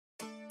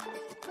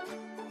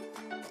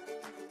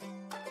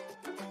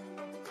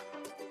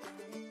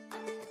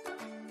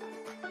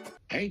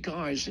Hey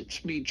guys,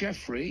 it's me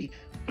Geoffrey,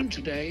 and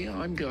today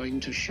I'm going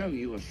to show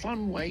you a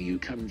fun way you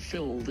can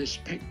fill this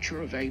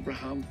picture of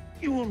Abraham.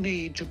 You will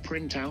need to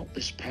print out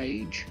this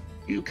page.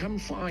 You can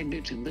find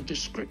it in the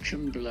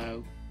description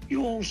below.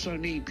 You also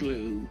need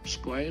glue,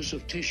 squares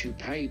of tissue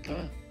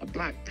paper, a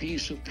black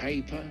piece of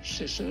paper,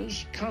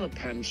 scissors, color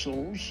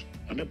pencils,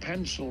 and a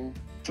pencil.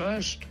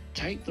 First,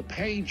 take the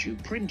page you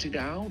printed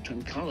out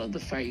and color the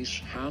face,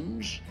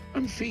 hands,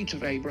 and feet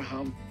of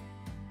Abraham.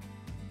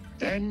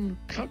 Then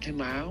cut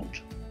him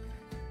out.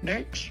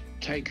 Next,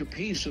 take a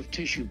piece of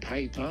tissue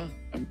paper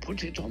and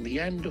put it on the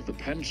end of the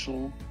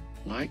pencil,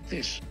 like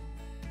this.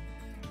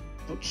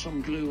 Put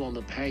some glue on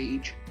the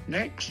page.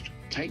 Next,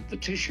 take the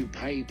tissue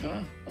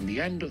paper and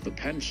the end of the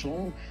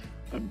pencil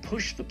and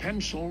push the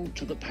pencil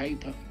to the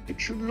paper.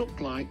 It should look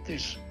like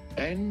this.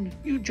 Then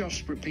you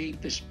just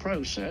repeat this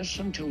process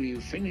until you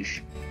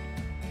finish.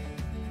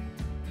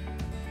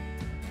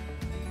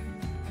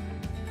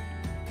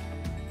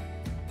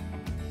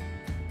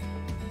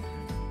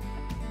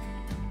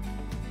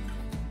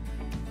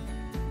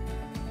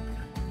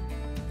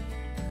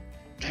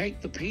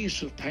 Take the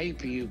piece of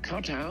paper you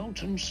cut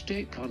out and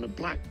stick on a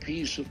black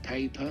piece of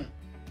paper.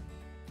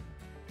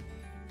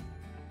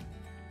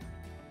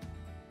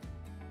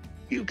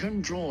 You can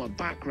draw a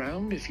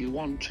background if you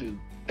want to.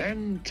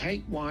 Then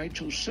take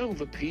white or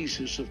silver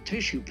pieces of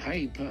tissue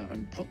paper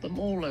and put them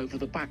all over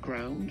the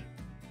background.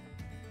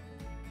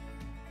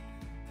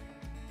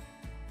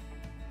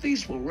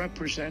 These will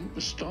represent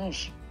the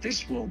stars.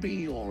 This will be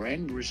your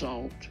end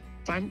result.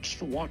 Thanks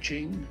for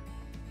watching.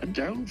 And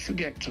don't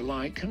forget to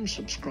like and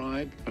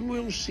subscribe, and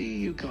we'll see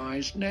you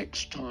guys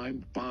next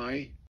time. Bye.